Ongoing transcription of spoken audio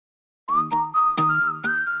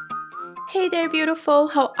Hey there, beautiful.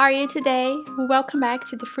 How are you today? Welcome back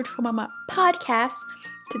to the Fruitful Mama podcast.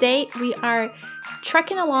 Today, we are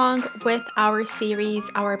trekking along with our series,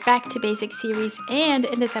 our Back to Basics series. And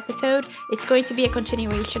in this episode, it's going to be a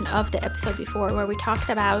continuation of the episode before where we talked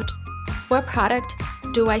about what product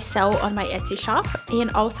do I sell on my Etsy shop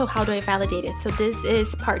and also how do I validate it. So this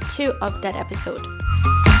is part 2 of that episode.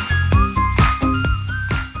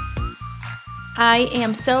 I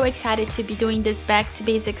am so excited to be doing this Back to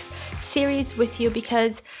Basics series with you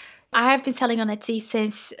because I have been selling on Etsy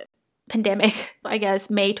since pandemic, I guess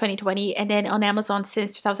May 2020, and then on Amazon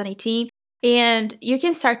since 2018. And you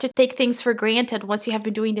can start to take things for granted once you have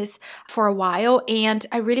been doing this for a while. And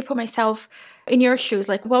I really put myself in your shoes.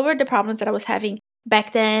 Like, what were the problems that I was having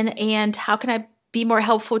back then? And how can I be more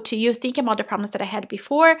helpful to you thinking about the problems that I had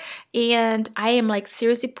before? And I am like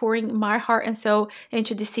seriously pouring my heart and soul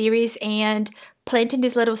into the series and planting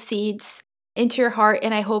these little seeds into your heart.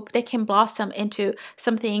 And I hope they can blossom into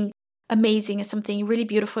something amazing and something really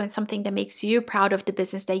beautiful and something that makes you proud of the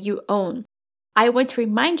business that you own. I want to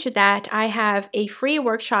remind you that I have a free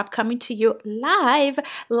workshop coming to you live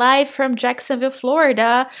from Jacksonville,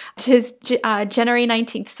 Florida, just January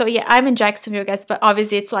 19th. So yeah, I'm in Jacksonville, guys, but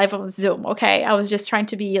obviously it's live on Zoom, okay? I was just trying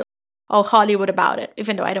to be all Hollywood about it,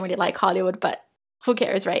 even though I don't really like Hollywood, but who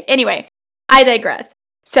cares, right? Anyway, I digress.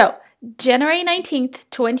 So January 19th,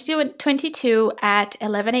 2022 at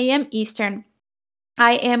 11 a.m. Eastern,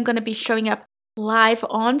 I am going to be showing up live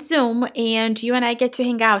on Zoom and you and I get to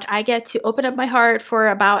hang out. I get to open up my heart for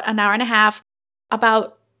about an hour and a half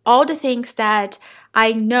about all the things that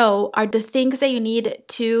I know are the things that you need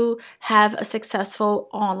to have a successful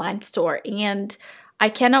online store. And I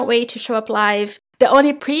cannot wait to show up live. The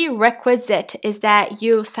only prerequisite is that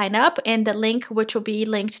you sign up in the link, which will be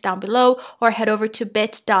linked down below, or head over to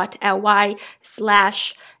bit.ly/Etsy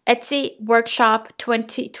Workshop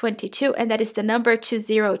 2022, and that is the number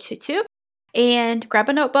 2022. And grab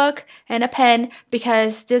a notebook and a pen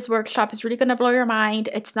because this workshop is really going to blow your mind.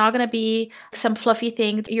 It's not going to be some fluffy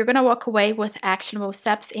thing. You're going to walk away with actionable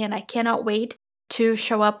steps, and I cannot wait to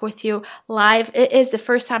show up with you live. It is the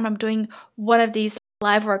first time I'm doing one of these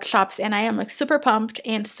live workshops, and I am like super pumped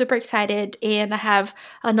and super excited, and I have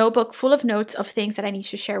a notebook full of notes of things that I need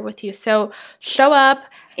to share with you. So show up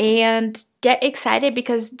and get excited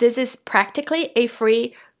because this is practically a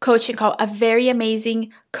free coaching call, a very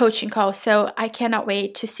amazing coaching call. So I cannot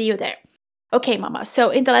wait to see you there. Okay, mama. So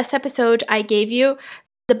in the last episode, I gave you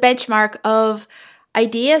the benchmark of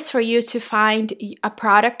ideas for you to find a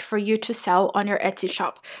product for you to sell on your Etsy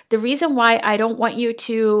shop. The reason why I don't want you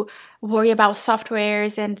to worry about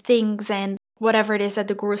softwares and things and whatever it is that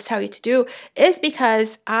the gurus tell you to do is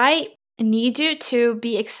because I need you to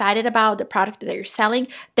be excited about the product that you're selling,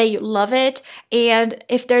 that you love it. And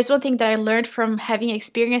if there's one thing that I learned from having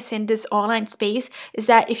experience in this online space is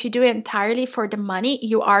that if you do it entirely for the money,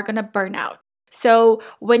 you are going to burn out. So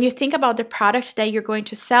when you think about the product that you're going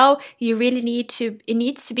to sell, you really it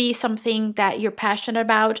needs to be something that you're passionate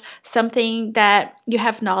about, something that you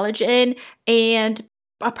have knowledge in, and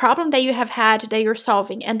a problem that you have had that you're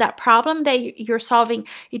solving. And that problem that you're solving,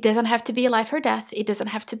 it doesn't have to be life or death. It doesn't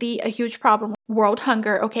have to be a huge problem, world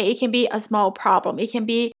hunger. Okay, it can be a small problem. It can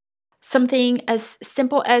be something as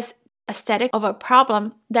simple as aesthetic of a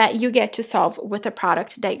problem that you get to solve with a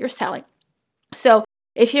product that you're selling. So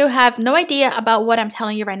if you have no idea about what I'm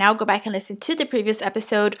telling you right now, go back and listen to the previous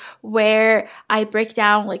episode where I break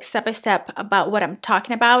down like step by step about what I'm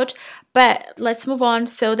talking about. But let's move on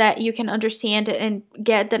so that you can understand and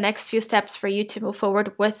get the next few steps for you to move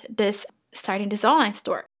forward with starting this online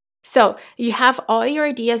store. So you have all your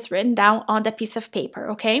ideas written down on the piece of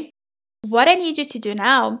paper, okay? What I need you to do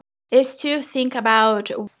now is to think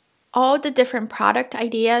about all the different product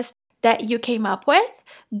ideas that you came up with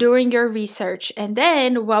during your research. And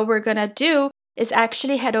then what we're going to do is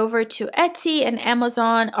actually head over to Etsy and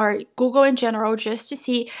Amazon or Google in general just to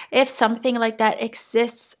see if something like that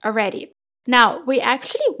exists already. Now, we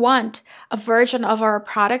actually want a version of our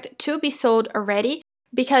product to be sold already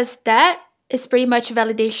because that is pretty much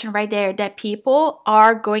validation right there that people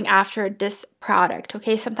are going after this product.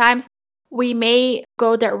 Okay, sometimes we may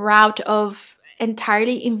go the route of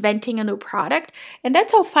entirely inventing a new product, and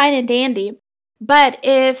that's all fine and dandy. But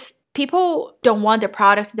if people don't want the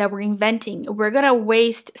product that we're inventing, we're gonna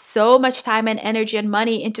waste so much time and energy and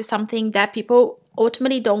money into something that people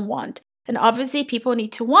ultimately don't want. And obviously people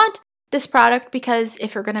need to want this product because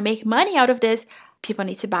if we're gonna make money out of this, people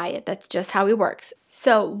need to buy it. That's just how it works.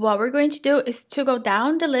 So what we're going to do is to go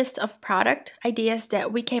down the list of product ideas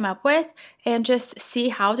that we came up with and just see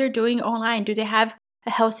how they're doing online. Do they have a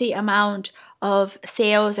healthy amount of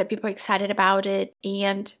sales, that people are excited about it.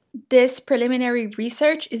 And this preliminary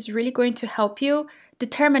research is really going to help you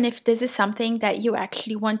determine if this is something that you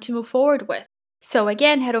actually want to move forward with. So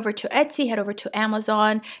again, head over to Etsy, head over to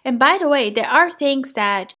Amazon. And by the way, there are things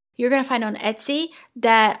that you're going to find on Etsy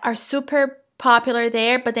that are super popular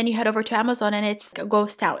there, but then you head over to Amazon and it's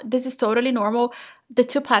ghost out. This is totally normal. The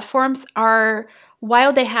two platforms are,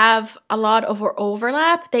 while they have a lot of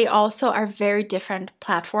overlap, they also are very different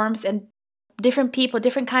platforms, and different people,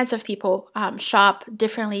 different kinds of people shop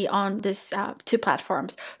differently on these two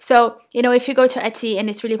platforms. So, if you go to Etsy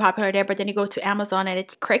and it's really popular there, but then you go to Amazon and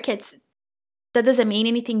it's crickets, that doesn't mean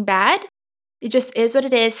anything bad. It just is what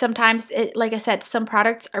it is. Sometimes, like I said, some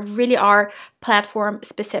products really are platform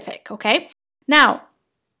specific, okay? Now,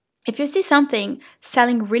 if you see something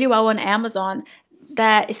selling really well on Amazon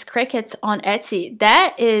that is crickets on Etsy,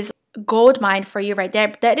 that is gold mine for you right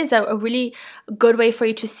there. That is a really good way for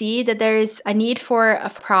you to see that there is a need for a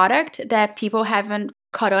product that people haven't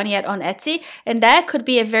caught on yet on Etsy, and that could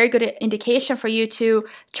be a very good indication for you to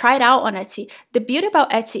try it out on Etsy. The beauty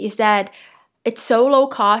about Etsy is that it's so low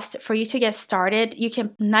cost for you to get started. You can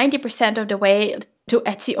 90% of the way to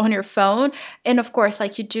Etsy on your phone. And of course,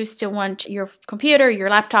 like, you do still want your computer, your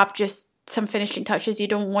laptop, just some finishing touches. You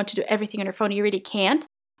don't want to do everything on your phone. You really can't.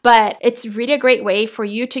 But it's really a great way for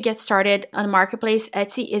you to get started on the marketplace.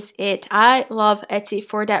 Etsy is it. I love Etsy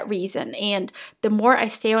for that reason. And the more I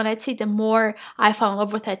stay on Etsy, the more I fall in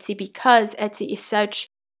love with Etsy, because Etsy is such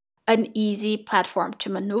an easy platform to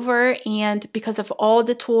maneuver, and because of all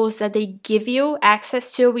the tools that they give you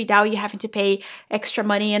access to without you having to pay extra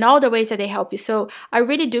money, and all the ways that they help you. So I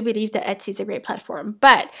really do believe that Etsy is a great platform.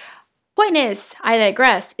 But point is, I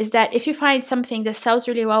digress, is that if you find something that sells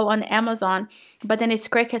really well on Amazon, but then it's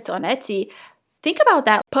crickets on Etsy, think about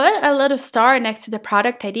that. Put a little star next to the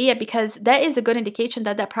product idea, because that is a good indication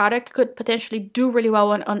that that product could potentially do really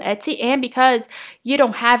well on Etsy. And because you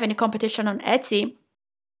don't have any competition on Etsy,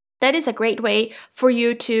 that is a great way for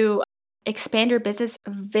you to expand your business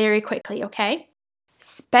very quickly, okay?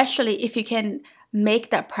 Especially if you can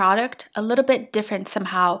make that product a little bit different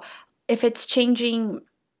somehow. If it's changing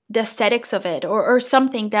the aesthetics of it, or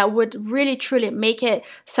something that would really truly make it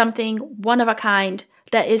something one of a kind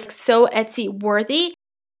that is so Etsy worthy,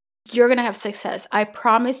 you're going to have success. I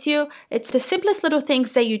promise you. It's the simplest little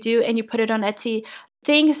things that you do and you put it on Etsy,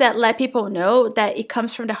 things that let people know that it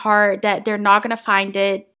comes from the heart, that they're not going to find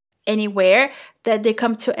it anywhere, that they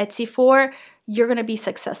come to Etsy for. You're going to be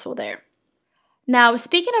successful there. Now,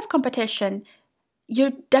 speaking of competition,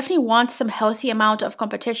 you definitely want some healthy amount of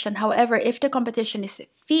competition. However, if the competition is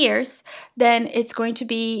fierce, then it's going to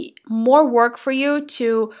be more work for you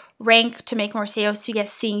to rank, to make more sales, to get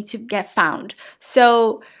seen, to get found.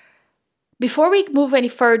 So before we move any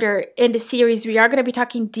further in the series, we are going to be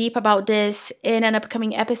talking deep about this in an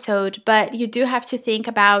upcoming episode, but you do have to think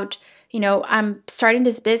about, I'm starting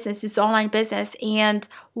this business, this online business, and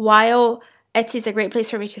while Etsy is a great place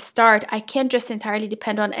for me to start, I can't just entirely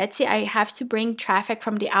depend on Etsy. I have to bring traffic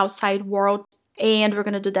from the outside world, and we're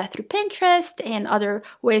going to do that through Pinterest and other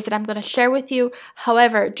ways that I'm going to share with you.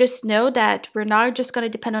 However, just know that we're not just going to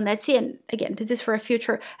depend on Etsy. And again, this is for a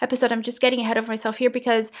future episode. I'm just getting ahead of myself here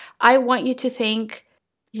because I want you to think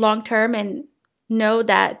long term and know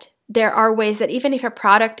that there are ways that even if your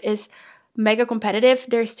product is mega competitive,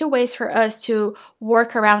 there's still ways for us to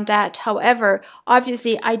work around that. However,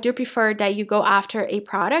 obviously, I do prefer that you go after a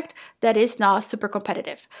product that is not super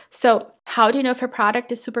competitive. So how do you know if your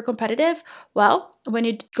product is super competitive? Well, when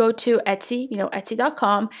you go to Etsy,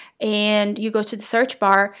 Etsy.com, and you go to the search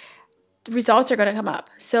bar, results are going to come up.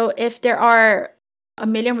 So if there are a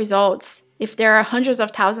million results, if there are hundreds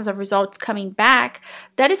of thousands of results coming back,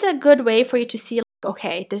 that is a good way for you to see,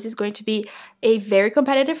 okay, this is going to be a very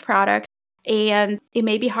competitive product, and it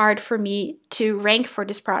may be hard for me to rank for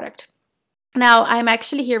this product. Now, I'm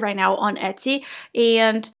actually here right now on Etsy,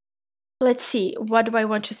 and let's see, what do I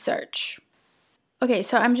want to search? Okay,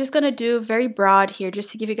 so I'm just going to do very broad here just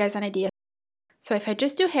to give you guys an idea. So if I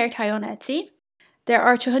just do hair tie on Etsy, there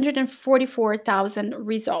are 244,000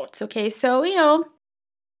 results, okay? So,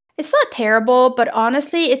 it's not terrible, but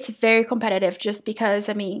honestly, it's very competitive just because,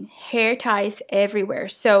 hair ties everywhere.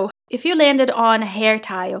 So if you landed on a hair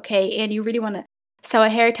tie, okay, and you really want to sell a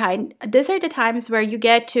hair tie, these are the times where you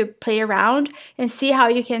get to play around and see how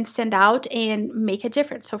you can stand out and make a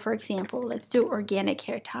difference. So for example, let's do organic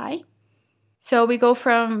hair tie. So we go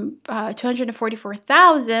from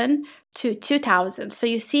 244,000 to 2,000. So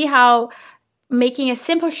you see how making a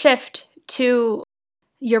simple shift to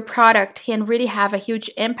your product can really have a huge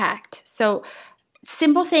impact. So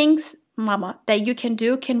simple things mama, that you can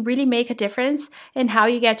do can really make a difference in how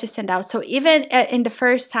you get to stand out. So even in the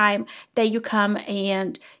first time that you come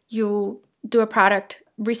and you do a product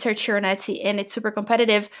research here on Etsy and it's super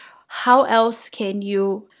competitive, how else can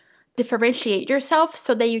you differentiate yourself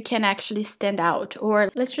so that you can actually stand out? Or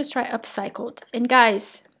let's just try upcycled. And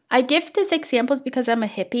guys, I give these examples because I'm a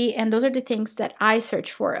hippie, and those are the things that I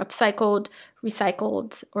search for: upcycled,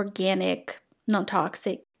 recycled, organic,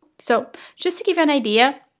 non-toxic. So just to give you an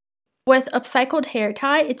idea, with upcycled hair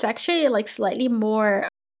tie, it's actually like slightly more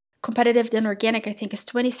competitive than organic. I think it's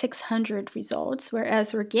 2,600 results,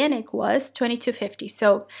 whereas organic was 2,250.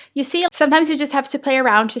 So you see, sometimes you just have to play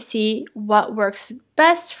around to see what works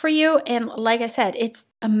best for you. And like I said, it's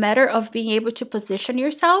a matter of being able to position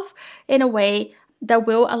yourself in a way that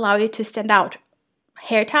will allow you to stand out.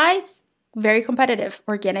 Hair ties, very competitive.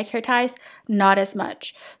 Organic hair ties, not as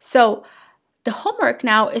much. So the homework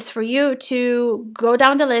now is for you to go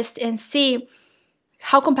down the list and see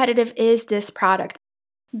how competitive is this product.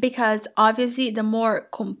 Because obviously, the more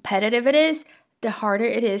competitive it is, the harder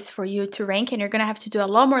it is for you to rank. And you're going to have to do a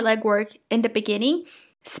lot more legwork in the beginning,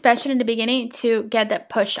 especially in the beginning, to get that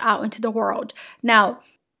push out into the world. Now,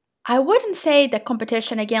 I wouldn't say that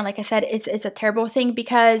competition, again, like I said, it's a terrible thing,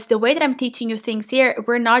 because the way that I'm teaching you things here,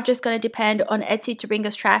 we're not just going to depend on Etsy to bring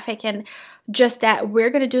us traffic and just that.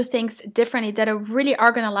 We're going to do things differently that really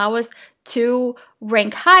are going to allow us to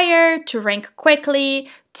rank higher, to rank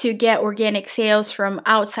quickly, to get organic sales from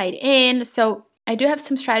outside in. So I do have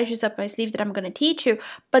some strategies up my sleeve that I'm going to teach you,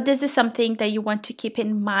 but this is something that you want to keep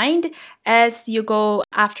in mind as you go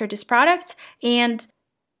after this product. And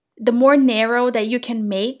the more narrow that you can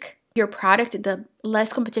make your product, the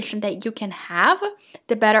less competition that you can have,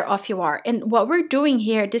 the better off you are. And what we're doing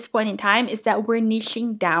here at this point in time is that we're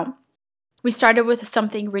niching down. We started with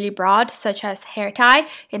something really broad, such as hair tie,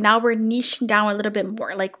 and now we're niching down a little bit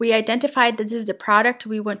more. Like, we identified that this is the product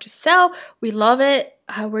we want to sell. We love it.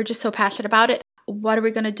 We're just so passionate about it. What are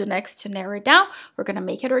we going to do next to narrow it down? We're going to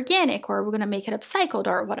make it organic, or we're going to make it upcycled,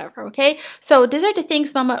 or whatever, okay? So these are the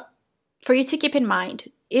things, mama, for you to keep in mind.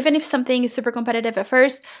 Even if something is super competitive at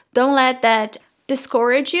first, don't let that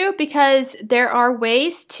discourage you, because there are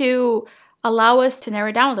ways to allow us to narrow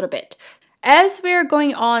it down a little bit. As we're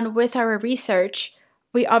going on with our research,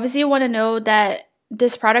 we obviously want to know that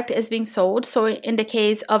this product is being sold. So in the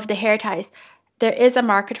case of the hair ties, there is a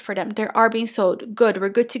market for them. They are being sold. Good, we're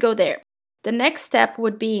good to go there. The next step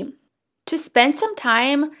would be to spend some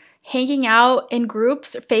time hanging out in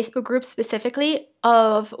groups, Facebook groups specifically,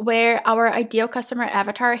 of where our ideal customer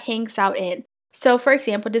avatar hangs out in. So for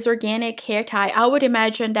example, this organic hair tie, I would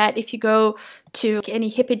imagine that if you go to any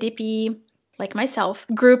hippy dippy, like myself,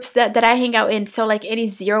 groups that I hang out in, so like any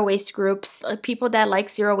zero waste groups, people that like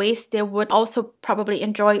zero waste, they would also probably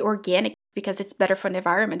enjoy organic because it's better for the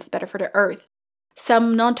environment, it's better for the earth.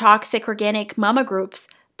 Some non-toxic organic mama groups,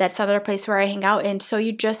 that's another place where I hang out in. So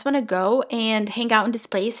you just want to go and hang out in these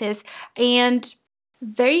places and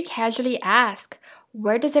very casually ask,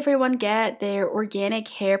 where does everyone get their organic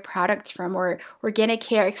hair products from, or organic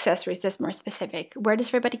hair accessories? That's more specific. Where does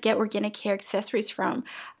everybody get organic hair accessories from?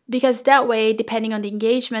 Because that way, depending on the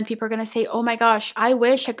engagement, people are going to say, oh my gosh, I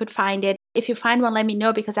wish I could find it. If you find one, let me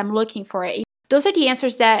know because I'm looking for it. Those are the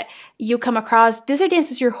answers that you come across. These are the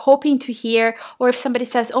answers you're hoping to hear. Or if somebody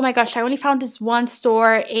says, oh my gosh, I only found this one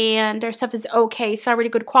store and their stuff is okay, it's not really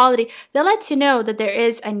good quality, that lets you know that there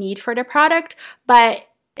is a need for the product, but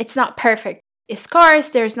it's not perfect. It's scarce,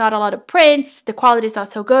 there's not a lot of prints, the quality is not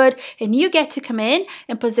so good, and you get to come in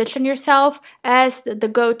and position yourself as the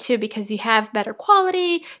go-to because you have better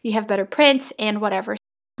quality, you have better prints, and whatever.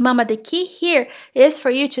 Mama, the key here is for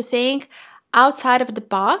you to think outside of the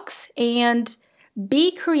box and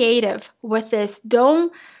be creative with this.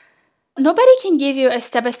 Nobody can give you a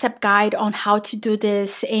step-by-step guide on how to do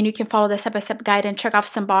this, and you can follow the step-by-step guide and check off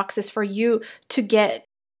some boxes for you to get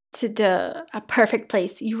to a perfect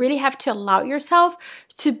place. You really have to allow yourself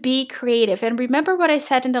to be creative. And remember what I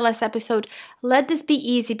said in the last episode, let this be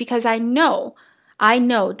easy, because I know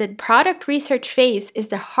that product research phase is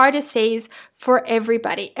the hardest phase for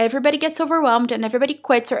everybody. Everybody gets overwhelmed and everybody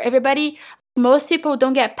quits, or most people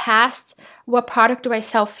don't get past what product do I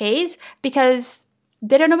sell phase because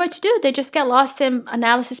they don't know what to do. They just get lost in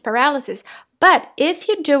analysis paralysis. But if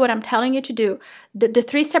you do what I'm telling you to do, the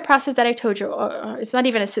 3-step process that I told you, or it's not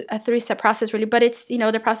even a 3-step process really, but it's,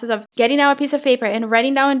 the process of getting out a piece of paper and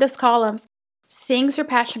writing down in those columns things you're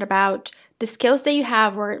passionate about, the skills that you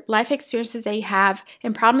have or life experiences that you have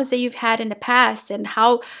and problems that you've had in the past, and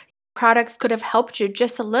how products could have helped you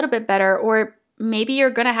just a little bit better, or maybe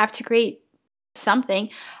you're going to have to create something.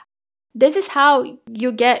 This is how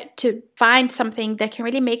you get to find something that can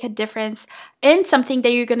really make a difference and something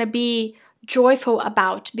that you're going to be joyful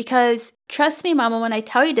about. Because trust me, mama, when I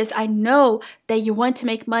tell you this, I know that you want to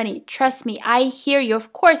make money. Trust me, I hear you.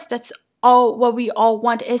 Of course, that's all what we all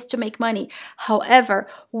want is to make money. However,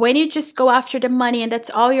 when you just go after the money and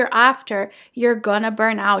that's all you're after, you're gonna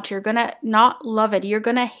burn out. You're gonna not love it. You're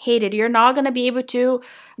gonna hate it. You're not gonna be able to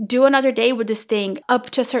do another day with this thing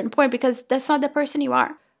up to a certain point because that's not the person you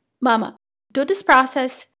are. Mama, do this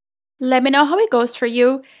process. Let me know how it goes for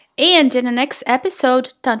you. And in the next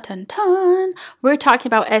episode, we're talking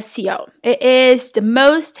about SEO. It is the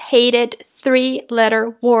most hated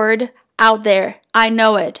 3-letter word out there. I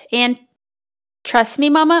know it. And trust me,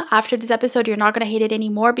 mama, after this episode, you're not going to hate it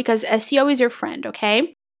anymore because SEO is your friend,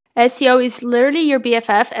 okay? SEO is literally your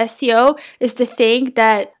BFF. SEO is the thing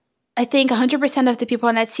that I think 100% of the people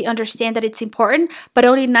on Etsy understand that it's important, but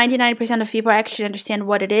only 99% of people actually understand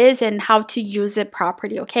what it is and how to use it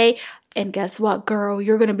properly, okay? And guess what, girl?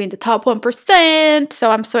 You're going to be in the top 1%.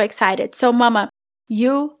 So I'm so excited. So, mama,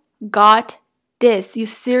 you got this. You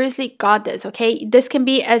seriously got this, okay? This can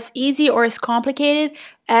be as easy or as complicated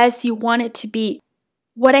as you want it to be.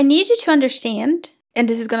 What I need you to understand, and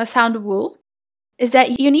this is going to sound woo, is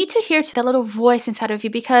that you need to hear to that little voice inside of you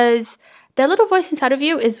because that little voice inside of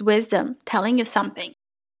you is wisdom telling you something.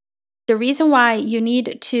 The reason why you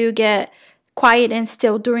need to get quiet and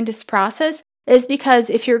still during this process is because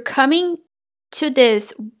if you're coming to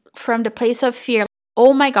this from the place of fear,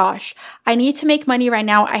 oh my gosh, I need to make money right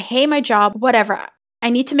now. I hate my job, whatever. I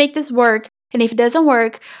need to make this work. And if it doesn't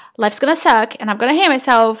work, life's going to suck and I'm going to hate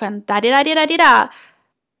myself and da-di-da-di-da-di-da.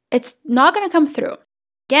 It's not going to come through.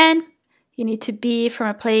 Again, you need to be from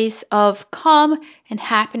a place of calm and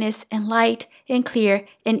happiness and light and clear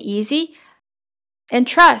and easy. And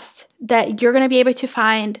trust that you're going to be able to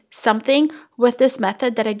find something with this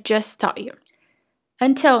method that I just taught you.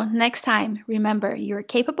 Until next time, remember, you're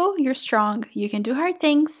capable, you're strong, you can do hard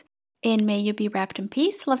things, and may you be wrapped in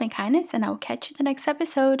peace, love, and kindness, and I will catch you in the next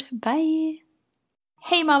episode. Bye!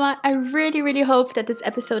 Hey mama, I really hope that this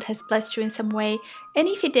episode has blessed you in some way. And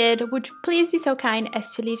if you did, would you please be so kind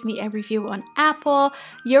as to leave me a review on Apple?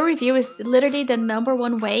 Your review is literally the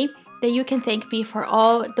 #1 way that you can thank me for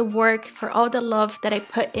all the work, for all the love that I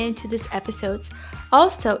put into these episodes.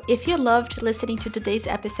 Also, if you loved listening to today's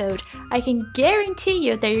episode, I can guarantee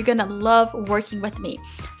you that you're gonna love working with me.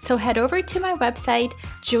 So head over to my website,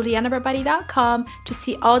 julianabarbati.com, to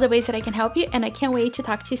see all the ways that I can help you, and I can't wait to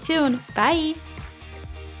talk to you soon. Bye!